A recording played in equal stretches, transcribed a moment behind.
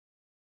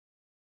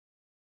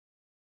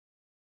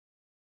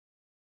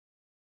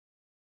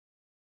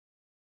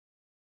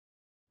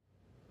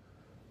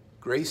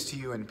Grace to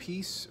you and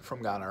peace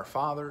from God our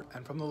Father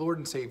and from the Lord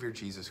and Savior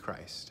Jesus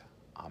Christ.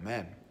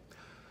 Amen.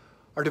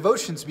 Our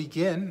devotions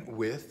begin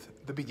with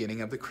the beginning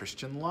of the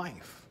Christian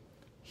life,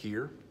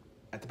 here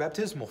at the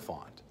baptismal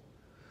font.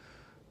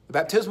 The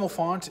baptismal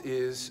font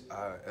is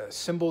a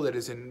symbol that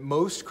is in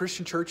most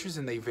Christian churches,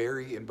 and they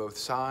vary in both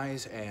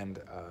size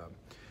and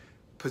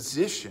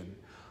position.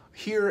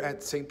 Here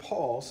at St.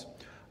 Paul's,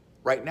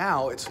 right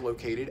now it's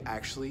located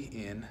actually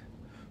in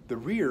the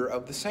rear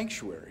of the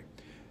sanctuary.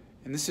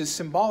 And this is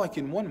symbolic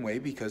in one way,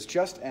 because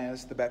just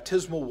as the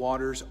baptismal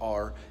waters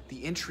are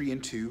the entry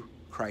into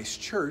Christ's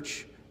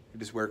church,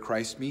 it is where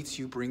Christ meets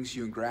you, brings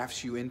you, and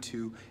grafts you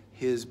into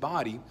his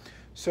body,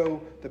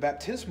 so the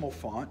baptismal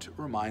font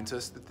reminds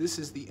us that this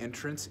is the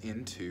entrance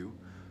into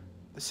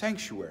the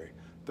sanctuary,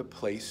 the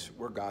place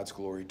where God's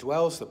glory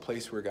dwells, the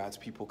place where God's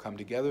people come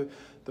together,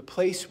 the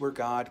place where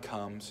God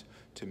comes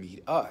to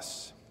meet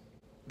us.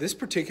 This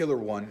particular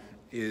one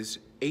is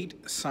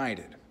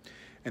 8-sided.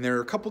 And there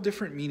are a couple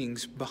different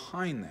meanings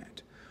behind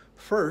that.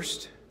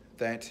 First,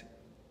 that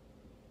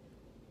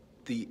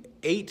the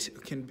 8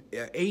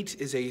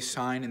 is a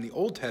sign in the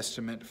Old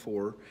Testament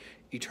for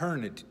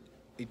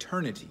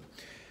eternity.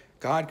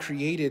 God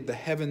created the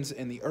heavens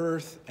and the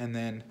earth and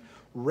then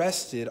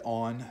rested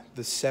on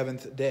the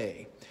 7th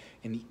day.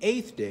 And the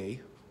 8th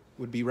day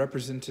would be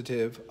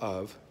representative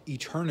of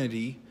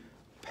eternity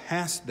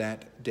past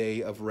that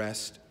day of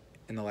rest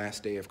in the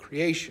last day of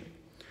creation.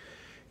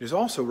 It is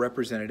also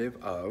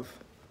representative of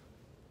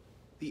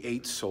the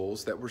 8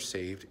 souls that were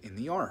saved in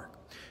the ark.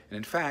 And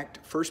in fact,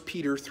 1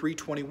 Peter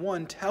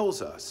 3:21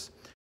 tells us,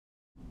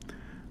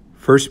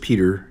 1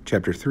 Peter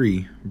chapter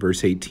 3,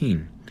 verse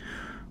 18,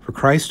 "For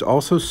Christ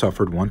also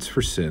suffered once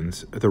for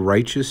sins, the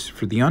righteous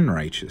for the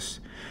unrighteous,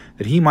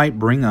 that he might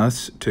bring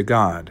us to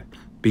God,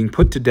 being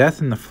put to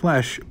death in the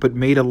flesh, but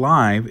made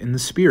alive in the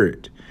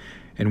Spirit,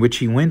 in which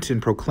he went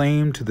and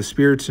proclaimed to the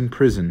spirits in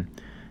prison,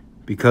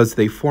 because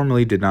they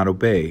formerly did not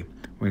obey,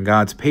 when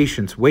God's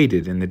patience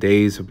waited in the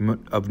days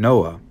of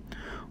Noah,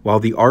 while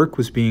the ark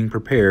was being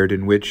prepared,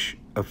 in which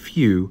a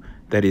few,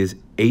 that is,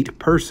 8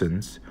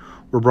 persons,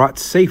 were brought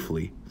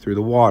safely through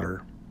the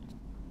water."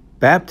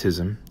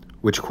 Baptism,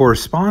 which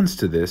corresponds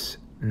to this,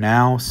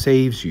 now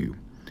saves you,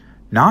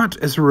 not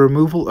as a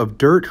removal of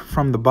dirt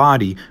from the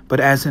body, but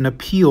as an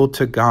appeal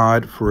to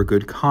God for a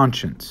good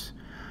conscience,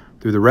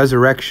 through the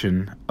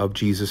resurrection of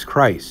Jesus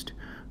Christ,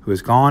 who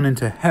has gone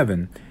into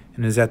heaven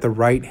and is at the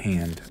right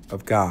hand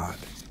of God.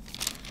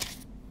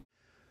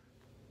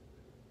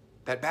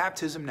 That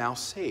baptism now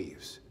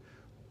saves,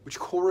 which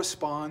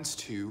corresponds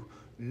to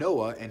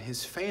Noah and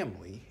his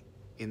family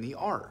in the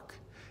ark.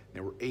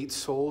 There were 8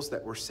 souls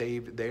that were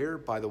saved there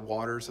by the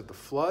waters of the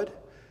flood.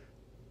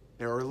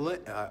 There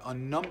are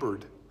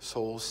unnumbered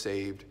souls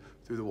saved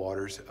through the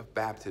waters of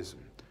baptism,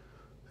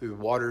 through the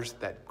waters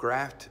that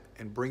graft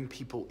and bring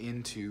people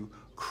into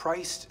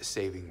Christ's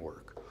saving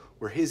work,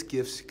 where his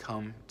gifts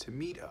come to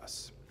meet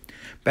us.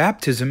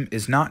 Baptism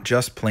is not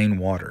just plain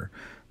water,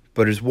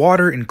 but is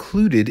water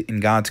included in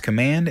God's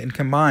command and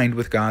combined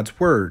with God's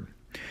word.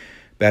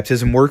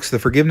 Baptism works the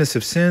forgiveness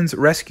of sins,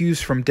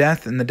 rescues from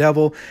death and the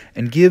devil,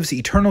 and gives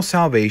eternal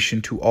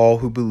salvation to all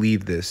who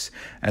believe this,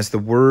 as the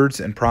words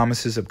and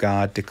promises of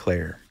God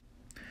declare.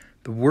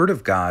 The Word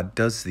of God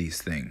does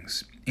these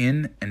things,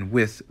 in and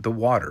with the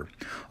water,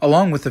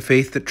 along with the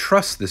faith that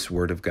trusts this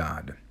Word of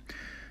God.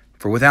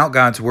 For without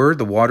God's Word,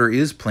 the water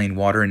is plain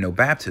water and no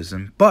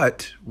baptism,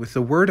 but with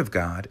the Word of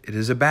God, it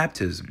is a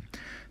baptism,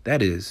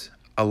 that is,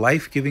 a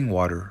life-giving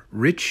water,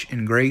 rich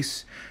in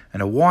grace,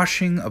 and a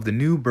washing of the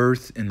new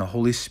birth in the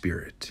Holy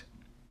Spirit.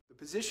 The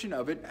position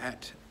of it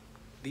at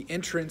the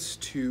entrance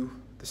to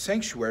the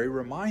sanctuary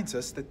reminds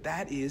us that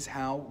that is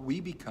how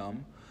we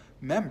become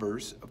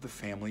members of the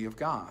family of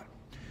God.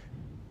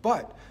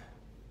 But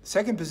the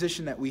second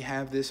position that we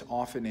have this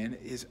often in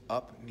is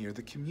up near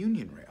the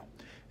communion rail.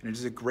 And it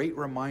is a great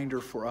reminder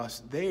for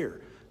us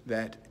there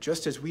that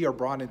just as we are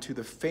brought into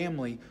the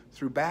family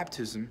through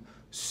baptism,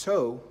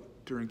 so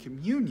during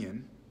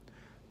communion,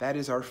 that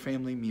is our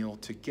family meal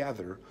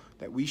together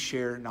that we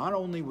share not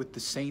only with the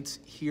saints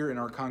here in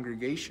our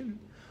congregation,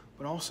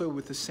 but also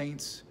with the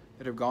saints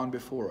that have gone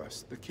before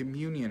us, the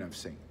communion of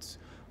saints,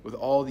 with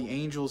all the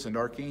angels and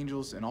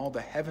archangels and all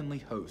the heavenly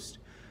host,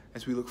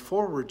 as we look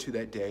forward to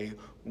that day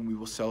when we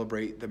will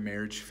celebrate the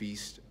marriage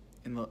feast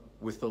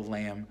with the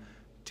Lamb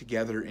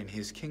together in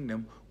his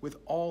kingdom with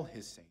all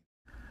his saints.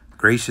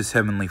 Gracious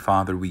Heavenly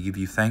Father, we give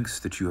you thanks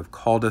that you have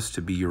called us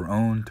to be your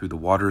own through the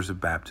waters of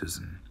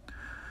baptism.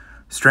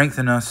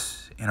 Strengthen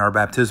us in our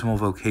baptismal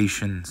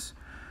vocations,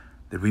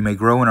 that we may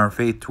grow in our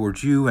faith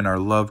towards you and our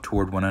love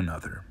toward one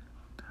another.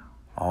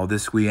 All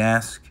this we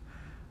ask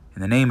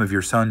in the name of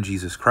your Son,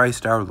 Jesus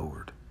Christ our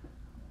Lord.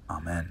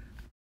 Amen.